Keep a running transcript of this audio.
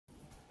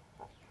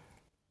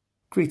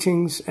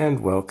Greetings and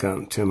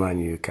welcome to my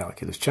new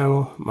calculus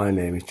channel. My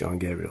name is John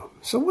Gabriel.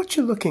 So what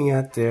you're looking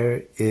at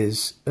there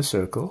is a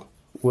circle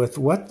with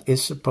what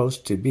is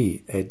supposed to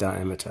be a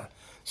diameter.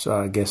 So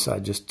I guess I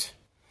just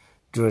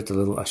drew it a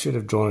little. I should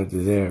have drawn it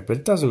there, but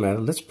it doesn't matter.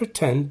 Let's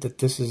pretend that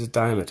this is a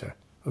diameter,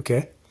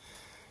 okay?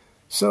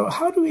 So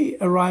how do we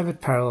arrive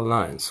at parallel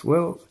lines?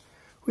 Well,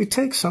 we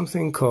take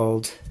something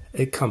called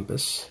a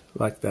compass,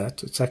 like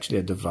that. It's actually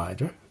a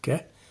divider,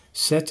 okay?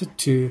 Set it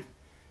to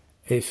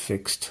a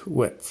fixed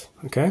width,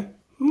 okay?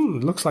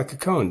 Looks like a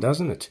cone,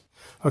 doesn't it?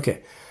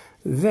 Okay,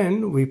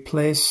 then we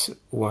place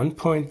one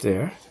point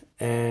there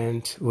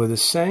and with the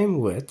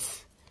same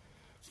width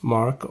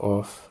mark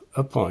off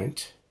a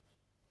point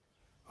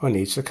on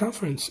each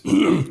circumference.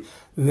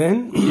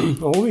 Then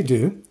all we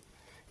do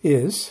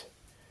is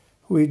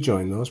we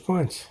join those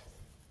points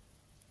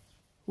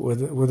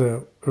with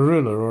a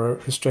ruler or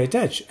a straight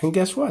edge, and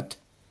guess what?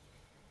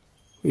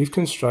 We've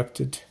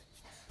constructed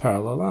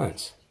parallel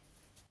lines.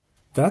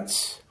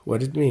 That's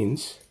what it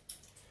means,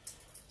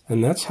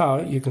 and that's how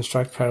you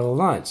construct parallel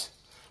lines.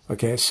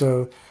 Okay,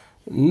 so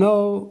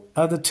no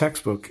other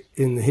textbook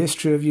in the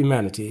history of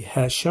humanity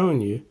has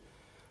shown you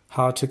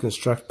how to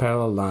construct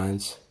parallel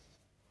lines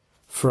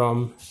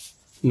from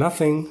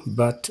nothing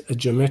but a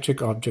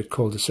geometric object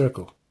called a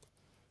circle.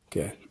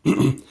 Okay,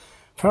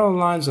 parallel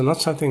lines are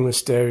not something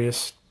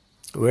mysterious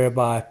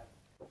whereby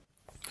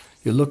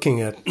you're looking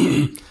at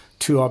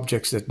two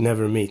objects that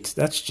never meet.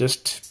 That's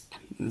just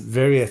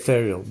very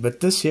ethereal, but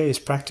this here is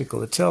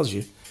practical. It tells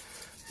you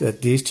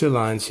that these two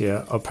lines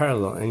here are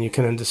parallel, and you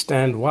can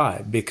understand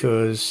why,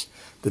 because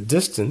the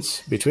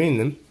distance between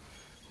them,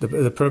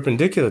 the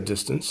perpendicular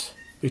distance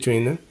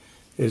between them,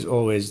 is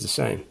always the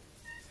same.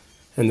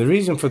 And the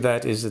reason for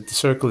that is that the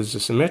circle is a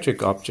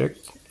symmetric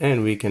object,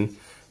 and we can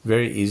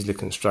very easily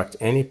construct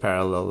any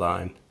parallel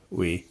line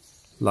we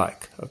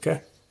like,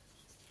 okay?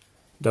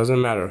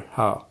 Doesn't matter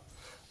how.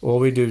 All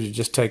we do is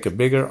just take a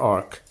bigger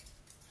arc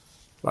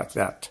like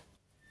that.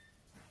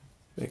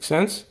 Make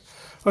sense?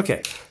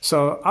 Okay,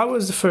 so I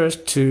was the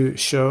first to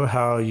show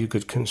how you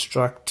could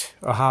construct,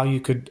 or how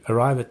you could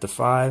arrive at the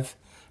 5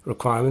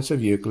 requirements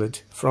of Euclid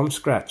from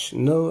scratch.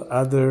 No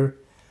other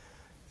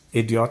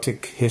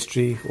idiotic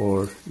history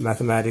or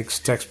mathematics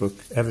textbook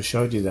ever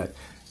showed you that.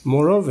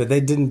 Moreover, they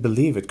didn't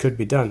believe it could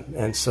be done.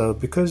 And so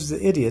because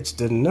the idiots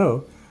didn't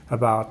know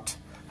about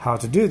how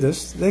to do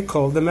this, they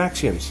called them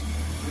axioms.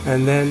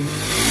 And then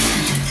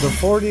the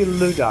 40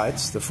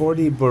 Luddites, the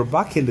 40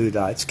 Bourbaki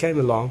Luddites came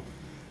along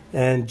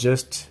and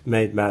just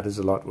made matters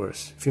a lot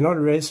worse. If you're not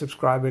already a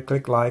subscriber,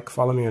 click like,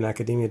 follow me on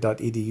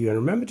Academia.edu, and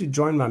remember to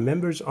join my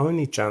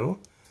members-only channel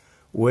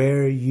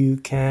where you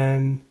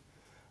can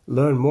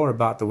learn more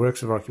about the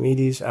works of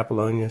Archimedes,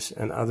 Apollonius,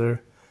 and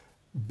other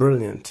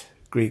brilliant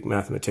Greek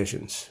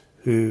mathematicians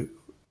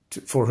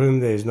for whom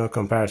there is no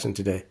comparison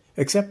today,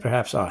 except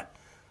perhaps I.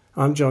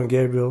 I'm John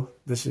Gabriel.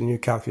 This is a new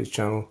calculus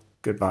channel.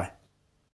 Goodbye.